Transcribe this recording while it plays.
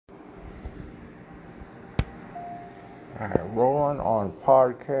Alright, rolling on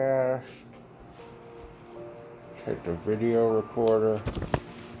podcast. Take the video recorder.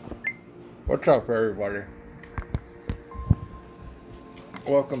 What's up, everybody?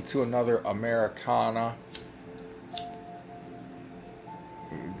 Welcome to another Americana,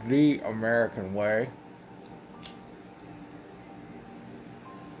 the American way.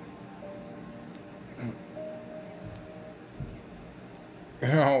 You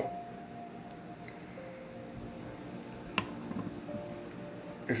know,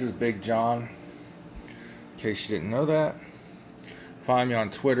 this is Big John. In case you didn't know that, find me on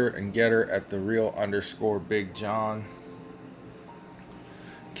Twitter and Getter at @the_real_Big John.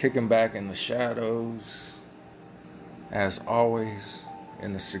 Kicking back in the shadows, as always,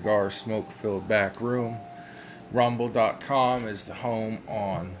 in the cigar smoke-filled back room. Rumble.com is the home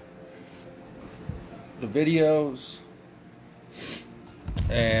on the videos,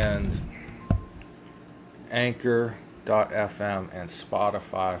 and Anchor.fm and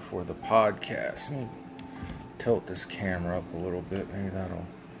Spotify for the podcast. Let me tilt this camera up a little bit. Maybe that'll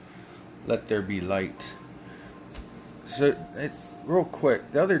let there be light. So, real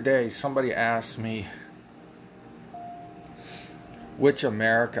quick, the other day somebody asked me which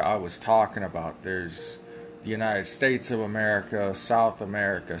America I was talking about. There's the United States of America, South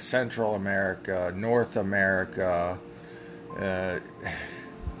America, Central America, North America.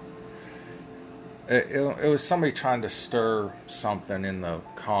 It was somebody trying to stir something in the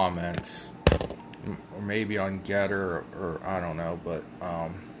comments, or maybe on Getter, or I don't know, but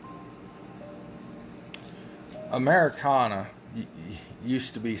Americana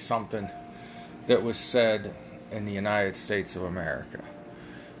used to be something that was said in the United States of America.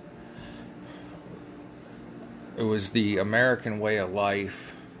 It was the American way of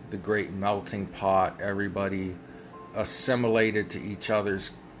life, the great melting pot, everybody assimilated to each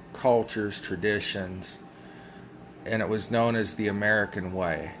other's cultures, traditions, and it was known as the American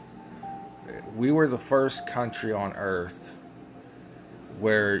way. We were the first country on earth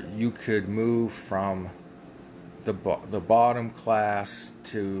where you could move from the bottom class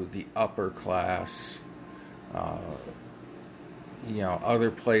to the upper class.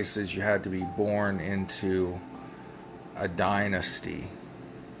 Other places you had to be born into a dynasty.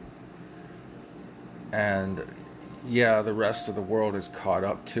 And yeah, the rest of the world has caught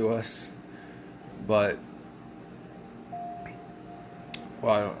up to us, but,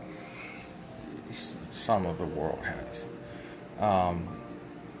 well, some of the world has.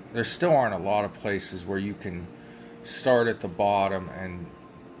 There still aren't a lot of places where you can start at the bottom and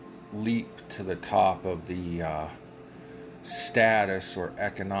leap to the top of the status or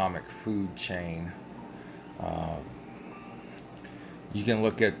economic food chain. You can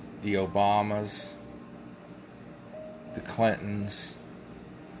look at the Obamas, the Clintons,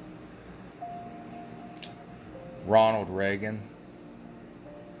 Ronald Reagan,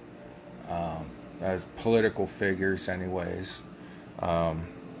 as political figures anyways.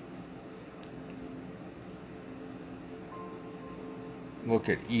 Look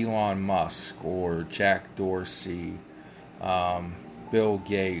at Elon Musk or Jack Dorsey, Bill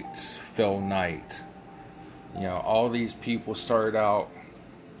Gates, Phil Knight. All these people started out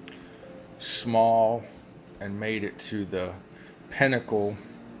small and made it to the pinnacle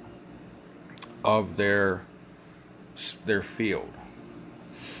of their field.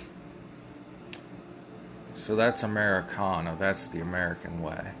 So that's Americana. That's the American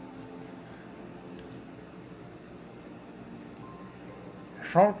way.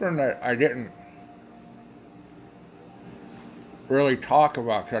 Something that I didn't really talk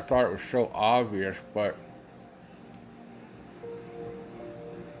about because I thought it was so obvious, but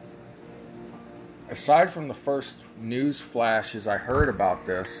aside from the first news flashes I heard about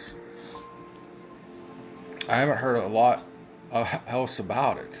this, I haven't heard a lot else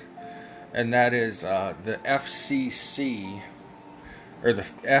about it. And that is the FCC, or the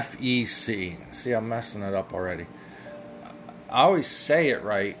FEC. See, I'm messing it up already. I always say it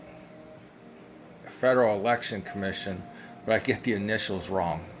right, Federal Election Commission, but I get the initials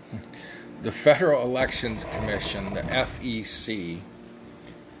wrong. The Federal Elections Commission, the FEC,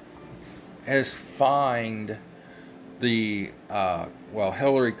 has fined Hillary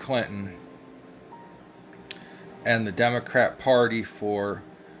Clinton and the Democrat Party for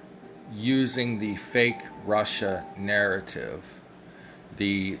using the fake Russia narrative,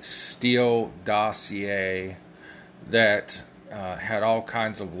 the Steele dossier that had all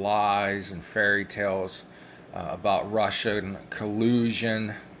kinds of lies and fairy tales about Russian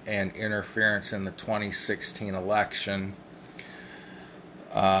collusion and interference in the 2016 election.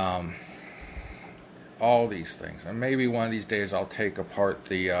 All these things. And maybe one of these days I'll take apart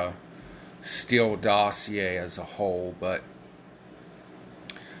the Steele dossier as a whole. But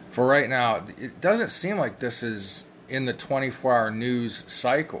for right now, it doesn't seem like this is in the 24-hour news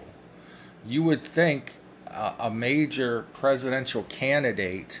cycle. You would think a major presidential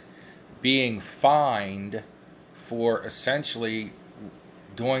candidate being fined for essentially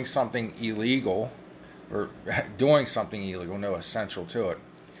doing something illegal, or doing something illegal, no essential to it,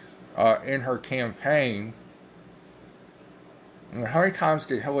 in her campaign. How many times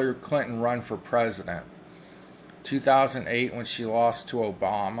did Hillary Clinton run for president? 2008 when she lost to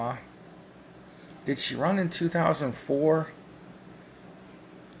Obama. Did she run in 2004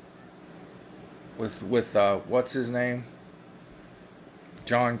 with what's his name?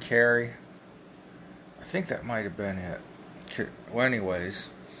 John Kerry. I think that might have been it. Well, anyways,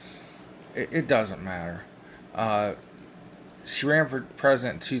 it doesn't matter. She ran for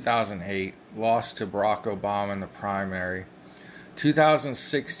president in 2008, lost to Barack Obama in the primary.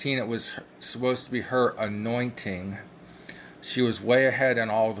 2016, it was supposed to be her anointing. She was way ahead in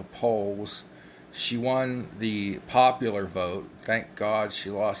all the polls. She won the popular vote. Thank God she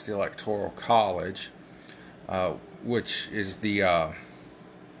lost the Electoral College, which is the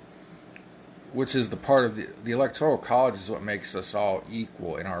part of the Electoral College is what makes us all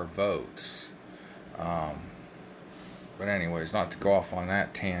equal in our votes. But anyways, not to go off on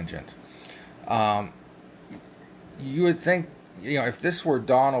that tangent. You would think, if this were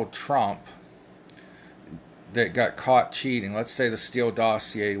Donald Trump that got caught cheating, let's say the Steele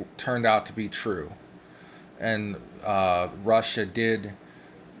dossier turned out to be true, and Russia did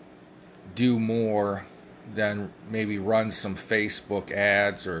do more than maybe run some Facebook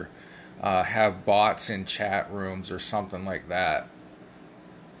ads or have bots in chat rooms or something like that.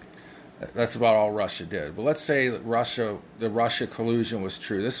 That's about all Russia did. But let's say that the Russia collusion was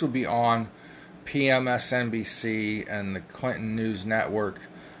true. This would be on PMSNBC and the Clinton News Network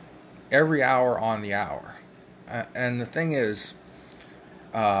every hour on the hour. And the thing is,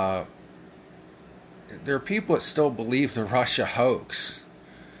 there are people that still believe the Russia hoax.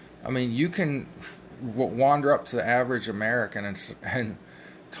 I mean, you can wander up to the average American and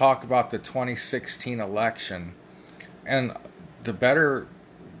talk about the 2016 election, and the better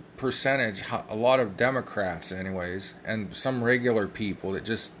percentage, a lot of Democrats anyways, and some regular people that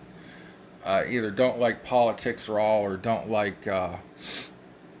just either don't like politics at all or don't like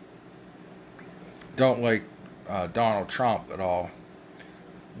Donald Trump at all.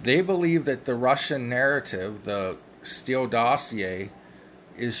 They believe that the Russian narrative, the Steele dossier,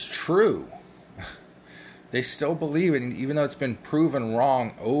 is true. They still believe it, even though it's been proven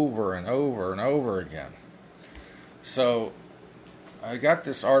wrong over and over and over again. So I got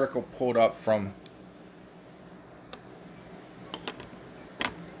this article pulled up from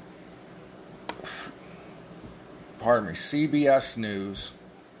CBS News,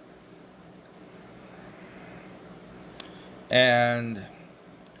 and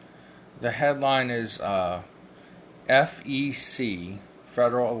the headline is FEC,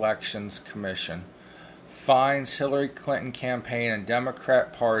 Federal Elections Commission, finds Hillary Clinton campaign and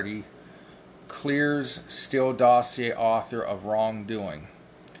Democrat Party, clears Steele dossier author of wrongdoing.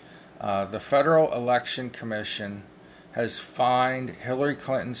 The Federal Election Commission has fined Hillary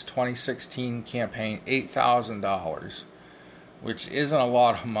Clinton's 2016 campaign $8,000, which isn't a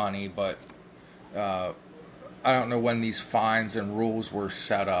lot of money, but I don't know when these fines and rules were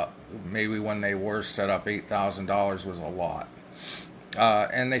set up. Maybe when they were set up, $8,000 was a lot.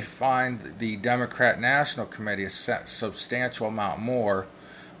 And they fined the Democrat National Committee a substantial amount more,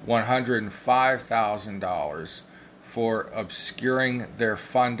 $105,000, for obscuring their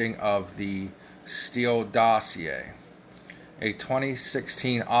funding of the Steele dossier, a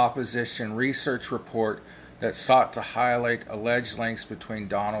 2016 opposition research report that sought to highlight alleged links between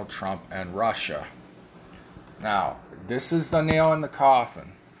Donald Trump and Russia. Now, this is the nail in the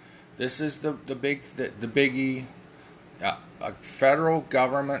coffin. This is the biggie. A federal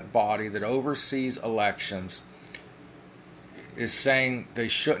government body that oversees elections is saying they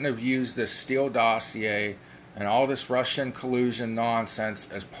shouldn't have used this Steele dossier and all this Russian collusion nonsense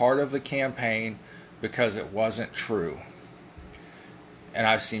as part of the campaign because it wasn't true. And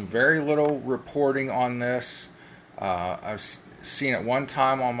I've seen very little reporting on this. I've seen it one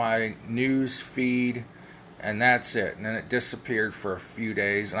time on my news feed, and that's it. And then it disappeared for a few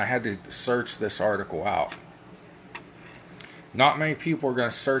days, and I had to search this article out. Not many people are going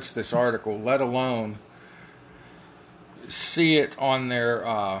to search this article, let alone see it on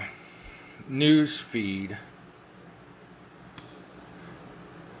their news feed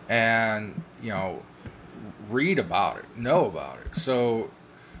and, read about it, know about it. So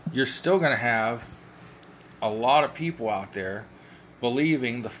you're still going to have a lot of people out there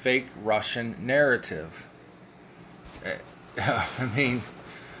believing the fake Russian narrative. I mean,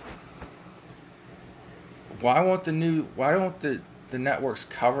 why won't the networks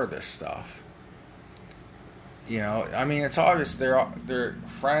cover this stuff? You know, I mean, it's obvious they're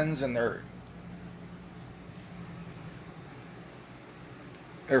friends, and they're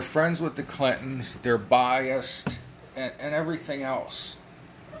friends with the Clintons. They're biased, and everything else.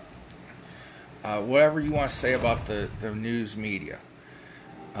 Whatever you want to say about the news media,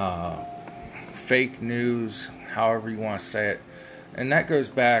 fake news, however you want to say it, and that goes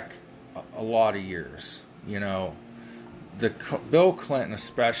back a lot of years. You know, Bill Clinton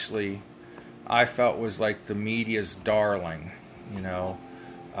especially, I felt was like the media's darling. You know,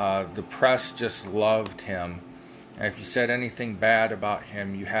 the press just loved him, and if you said anything bad about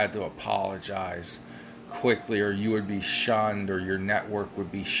him, you had to apologize quickly, or you would be shunned, or your network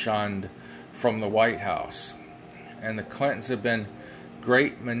would be shunned from the White House. And the Clintons have been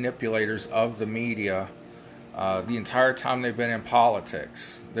great manipulators of the media the entire time they've been in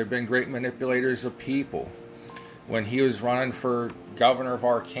politics. They've been great manipulators of people. When he was running for governor of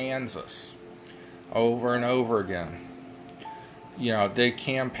Arkansas, over and over again, you know, they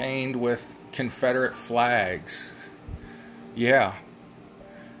campaigned with Confederate flags. Yeah,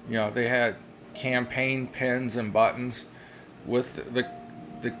 you know, they had campaign pins and buttons with the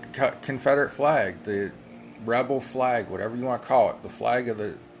Confederate flag, the rebel flag, whatever you want to call it, the flag of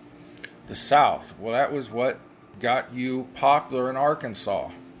the South. Well, that was what got you popular in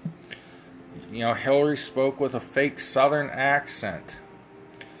Arkansas. You know, Hillary spoke with a fake Southern accent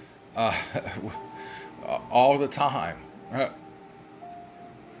all the time.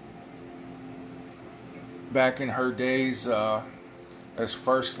 Back in her days as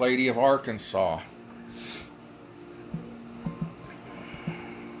First Lady of Arkansas.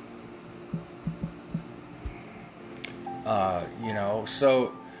 You know,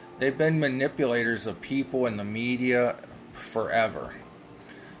 so they've been manipulators of people in the media forever.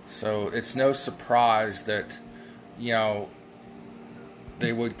 So it's no surprise that, you know,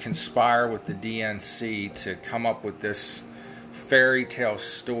 they would conspire with the DNC to come up with this fairy tale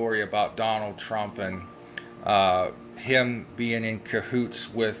story about Donald Trump and him being in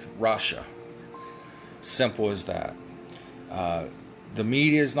cahoots with Russia. Simple as that. The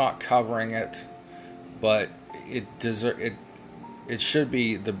media is not covering it, but it should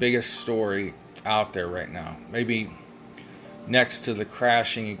be the biggest story out there right now. Maybe next to the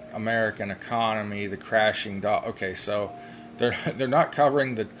crashing American economy, the crashing dollar. Okay, so they're not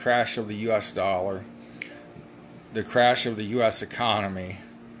covering the crash of the U.S. dollar, the crash of the U.S. economy.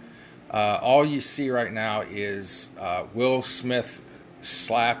 All you see right now is Will Smith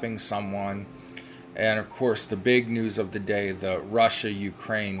slapping someone, and of course the big news of the day, the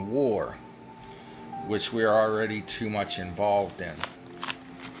Russia-Ukraine war, which we are already too much involved in.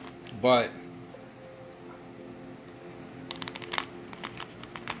 But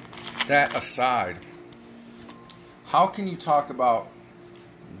that aside, how can you talk about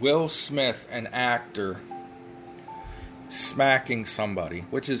Will Smith, an actor, smacking somebody,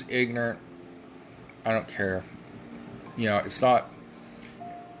 which is ignorant? I don't care. You know, it's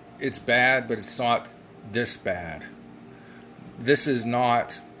bad, but it's not this bad. This is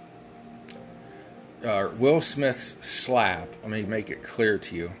not Will Smith's slap, let me make it clear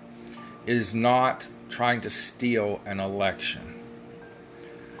to you, is not trying to steal an election.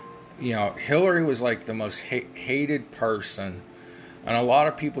 You know, Hillary was like the most hated person, and a lot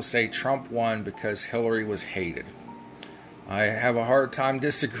of people say Trump won because Hillary was hated. I have a hard time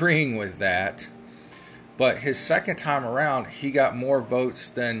disagreeing with that, but his second time around, he got more votes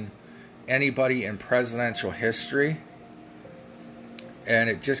than anybody in presidential history, and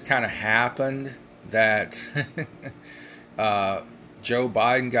it just kind of happened that Joe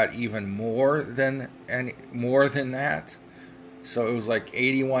Biden got even more than that. So it was like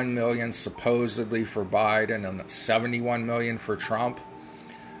 81 million supposedly for Biden and 71 million for Trump.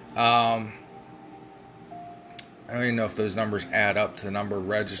 I don't even know if those numbers add up to the number of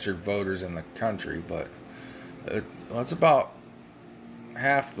registered voters in the country, but that's about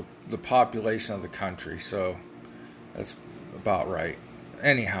half the population of the country, so that's about right.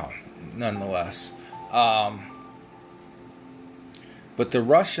 Anyhow, nonetheless. But the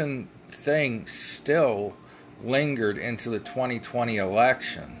Russian thing still lingered into the 2020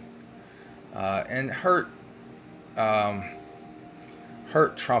 election and hurt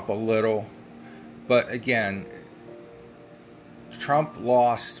Trump a little. But again, Trump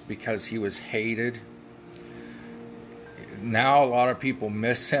lost because he was hated. Now a lot of people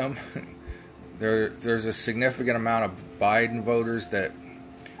miss him. There's a significant amount of Biden voters that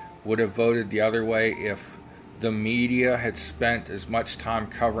would have voted the other way if the media had spent as much time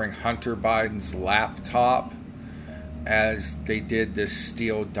covering Hunter Biden's laptop as they did this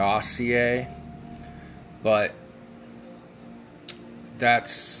Steele dossier. But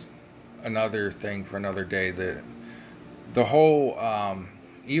that's another thing for another day. The whole,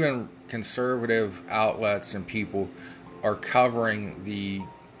 even conservative outlets and people are covering the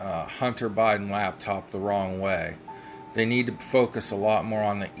Hunter Biden laptop the wrong way. They need to focus a lot more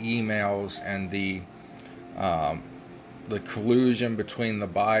on the emails and the collusion between the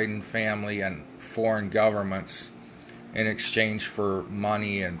Biden family and foreign governments in exchange for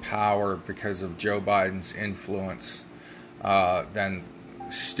money and power because of Joe Biden's influence, than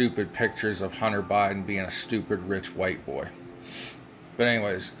stupid pictures of Hunter Biden being a stupid rich white boy. But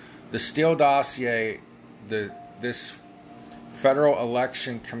anyways, the Steele dossier, this Federal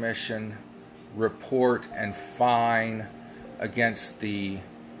Election Commission report and fine against the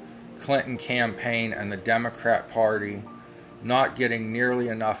Clinton campaign and the Democrat Party not getting nearly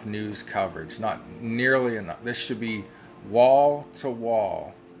enough news coverage. Not nearly enough. This should be wall to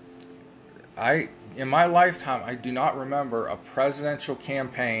wall. In my lifetime, I do not remember a presidential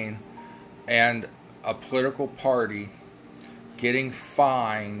campaign and a political party getting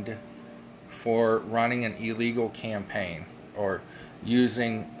fined for running an illegal campaign or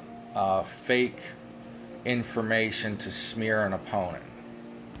using fake information to smear an opponent.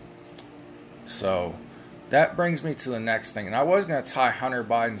 So that brings me to the next thing. And I was going to tie Hunter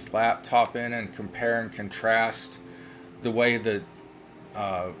Biden's laptop in and compare and contrast the way that,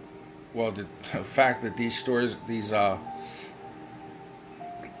 the fact that these stories, these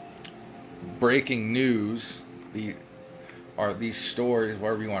breaking news, these stories,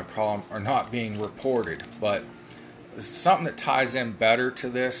 whatever you want to call them, are not being reported. But something that ties in better to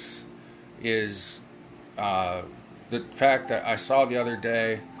this is the fact that I saw the other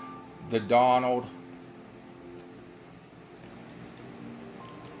day the Donald,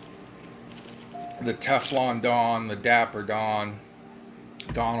 the Teflon Don, the Dapper Don,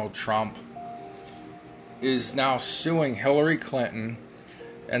 Donald Trump, is now suing Hillary Clinton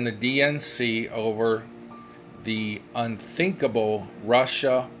and the DNC over the unthinkable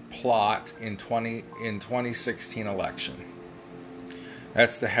Russia plot in 2016 election.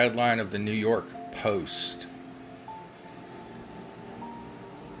 That's the headline of the New York Post.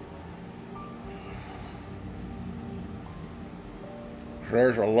 So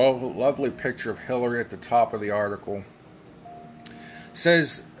there's a lovely picture of Hillary at the top of the article. It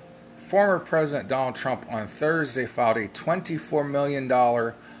says, former President Donald Trump on Thursday filed a $24 million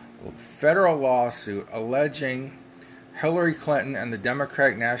federal lawsuit alleging Hillary Clinton and the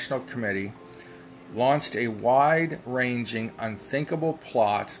Democratic National Committee launched a wide-ranging, unthinkable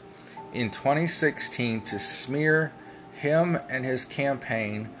plot in 2016 to smear him and his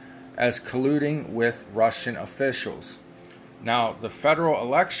campaign as colluding with Russian officials. Now, the Federal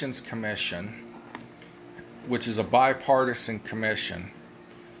Elections Commission, which is a bipartisan commission,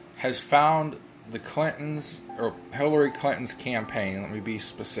 has found the Clintons, or Hillary Clinton's campaign, let me be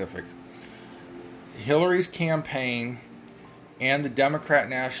specific, Hillary's campaign and the Democrat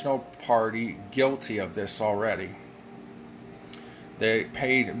National Party guilty of this already. They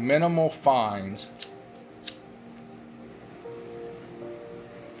paid minimal fines.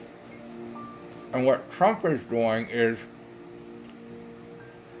 And what Trump is doing is,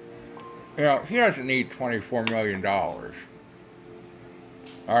 he doesn't need $24 million.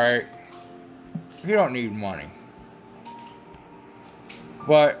 Alright? He don't need money.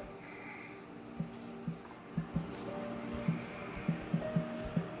 But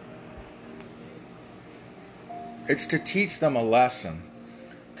it's to teach them a lesson,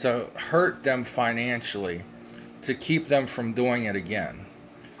 to hurt them financially, to keep them from doing it again.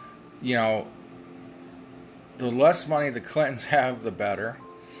 The less money the Clintons have, the better.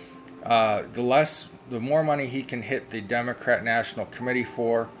 The more money he can hit the Democrat National Committee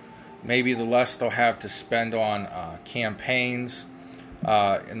for, maybe the less they'll have to spend on campaigns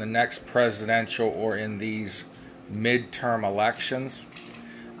in the next presidential or in these midterm elections.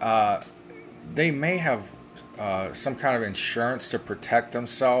 They may have some kind of insurance to protect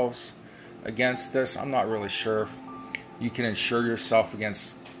themselves against this. I'm not really sure if you can insure yourself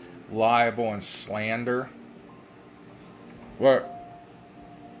against libel and slander. But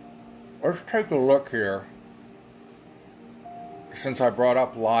let's take a look here, since I brought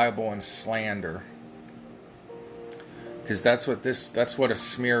up libel and slander, because that's what a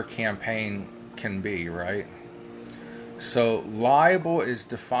smear campaign can be, right? So libel is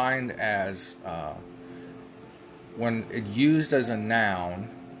defined as when it used as a noun,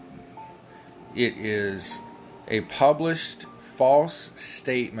 it is a published false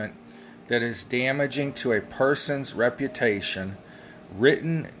statement that is damaging to a person's reputation,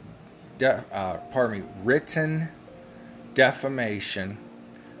 written defamation.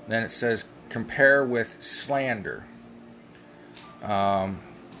 Then it says compare with slander.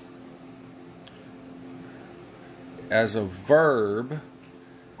 As a verb,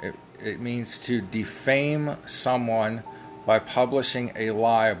 it means to defame someone by publishing a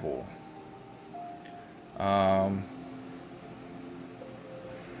libel.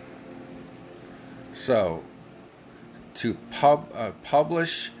 So, to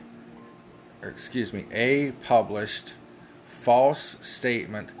publish, a published false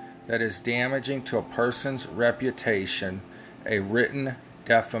statement that is damaging to a person's reputation, a written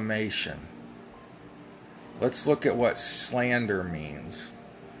defamation. Let's look at what slander means,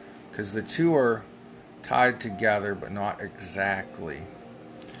 because the two are tied together but not exactly.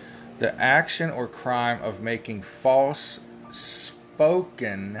 The action or crime of making false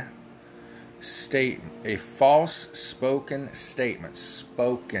spoken statement, a false spoken statement,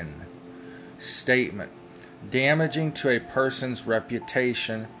 damaging to a person's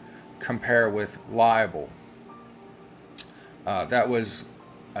reputation. Compare with libel. That was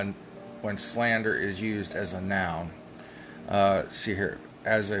when slander is used as a noun. See here,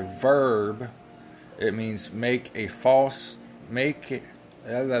 as a verb, it means make false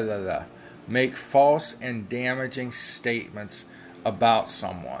and damaging statements about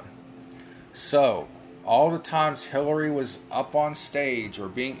someone. So, all the times Hillary was up on stage or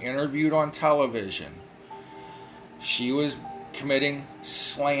being interviewed on television, she was committing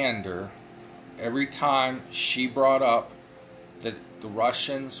slander every time she brought up that the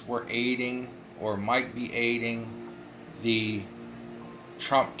Russians were aiding or might be aiding the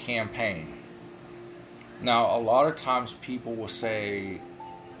Trump campaign. Now, a lot of times people will say,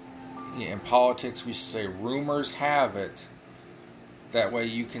 in politics we say rumors have it. That way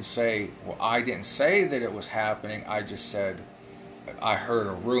you can say, well, I didn't say that it was happening, I just said I heard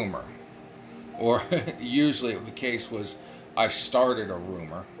a rumor. Or usually the case was I started a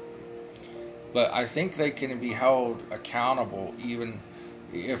rumor. But I think they can be held accountable even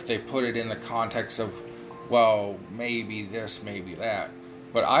if they put it in the context of, well, maybe this, maybe that.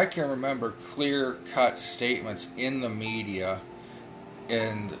 But I can remember clear-cut statements in the media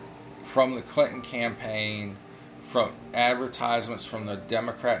and from the Clinton campaign, from advertisements from the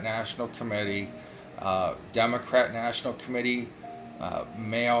Democrat National Committee,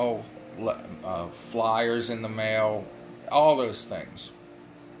 mail flyers in the mail, all those things,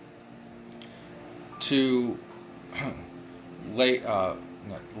 to label,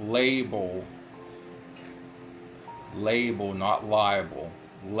 not libel,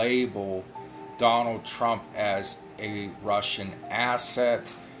 label Donald Trump as a Russian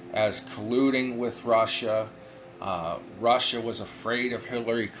asset, as colluding with Russia. Russia was afraid of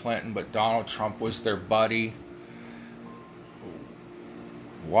Hillary Clinton, but Donald Trump was their buddy.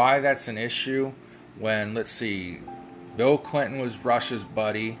 Why that's an issue when, let's see, Bill Clinton was Russia's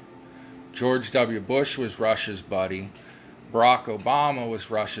buddy, George W. Bush was Russia's buddy, Barack Obama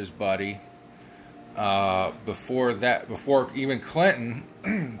was Russia's buddy. Before even Clinton,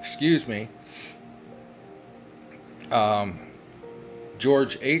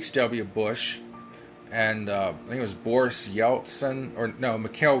 George H.W. Bush and I think it was Boris Yeltsin, or no,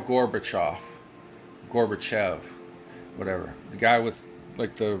 Mikhail Gorbachev, whatever. The guy with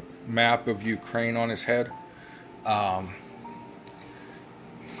like the map of Ukraine on his head.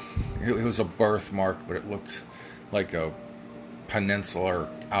 It was a birthmark, but it looked like a peninsular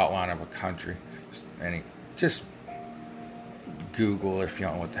outline of a country. Just Google if you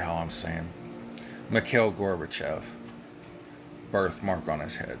don't know what the hell I'm saying. Mikhail Gorbachev. Birthmark on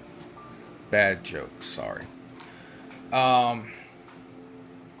his head. Bad joke, sorry.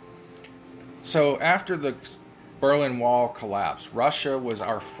 So after the Berlin Wall collapsed, Russia was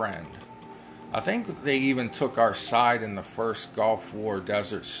our friend. I think they even took our side in the first Gulf War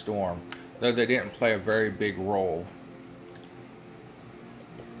Desert Storm, though they didn't play a very big role.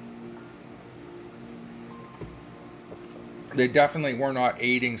 They definitely were not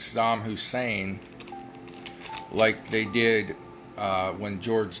aiding Saddam Hussein like they did when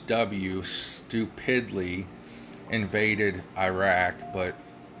George W. stupidly invaded Iraq. But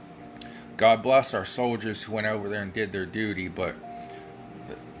God bless our soldiers who went over there and did their duty, but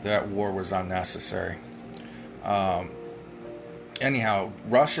that war was unnecessary. Anyhow,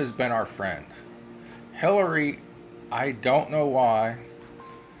 Russia's been our friend. Hillary, I don't know why.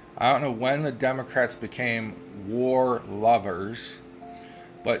 I don't know when the Democrats became war lovers,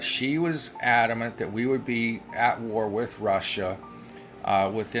 but she was adamant that we would be at war with Russia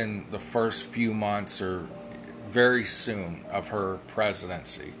within the first few months or very soon of her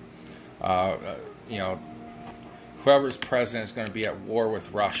presidency. You know, whoever's president is going to be at war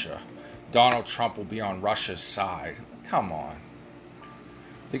with Russia. Donald Trump will be on Russia's side. Come on.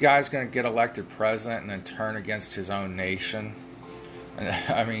 The guy's going to get elected president and then turn against his own nation.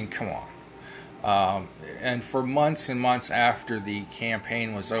 I mean, come on. And for months and months after the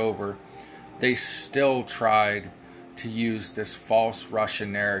campaign was over, they still tried to use this false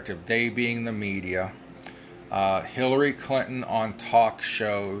Russian narrative, they being the media. Hillary Clinton on talk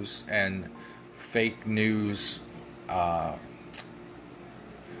shows and fake news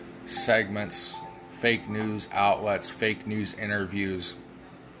segments, fake news outlets, fake news interviews,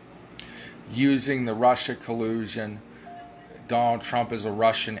 using the Russia collusion. Donald Trump is a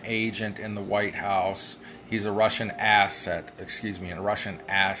Russian agent in the White House. He's a Russian asset, and a Russian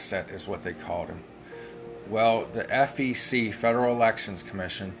asset is what they called him. Well, the FEC, Federal Elections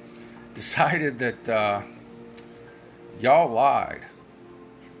Commission, decided that y'all lied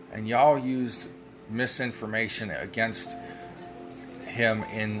and y'all used misinformation against him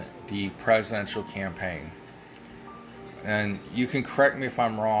in the presidential campaign. And you can correct me if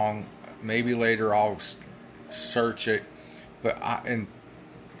I'm wrong. Maybe later I'll search it. But I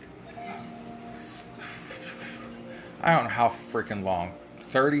don't know how freaking long.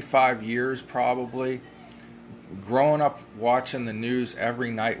 35 years probably. Growing up watching the news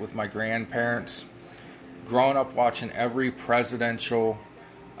every night with my grandparents. Growing up watching every presidential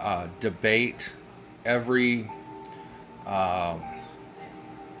debate. Every,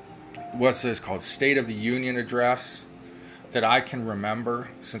 what's this called? State of the Union address that I can remember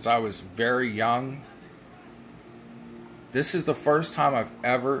since I was very young. This is the first time I've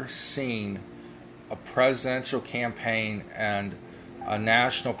ever seen a presidential campaign and a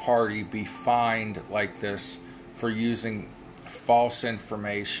national party be fined like this for using false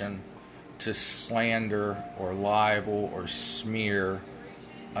information to slander or libel or smear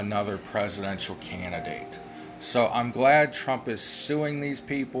another presidential candidate. So I'm glad Trump is suing these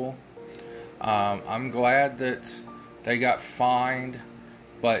people. I'm glad that they got fined,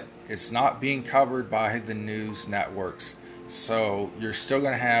 but it's not being covered by the news networks. So you're still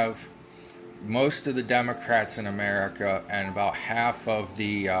going to have most of the Democrats in America and about half of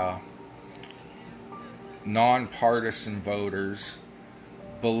the nonpartisan voters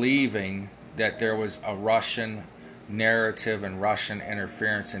believing that there was a Russian narrative and Russian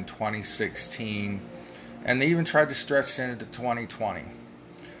interference in 2016. And they even tried to stretch it into 2020.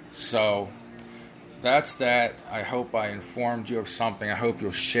 So that's that. I hope I informed you of something. I hope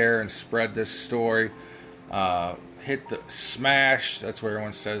you'll share and spread this story. Hit the smash, that's what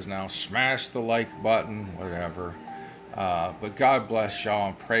everyone says now, smash the like button, whatever. But God bless y'all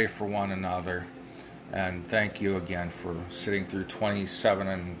and pray for one another. And thank you again for sitting through 27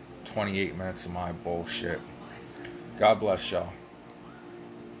 and 28 minutes of my bullshit. God bless y'all.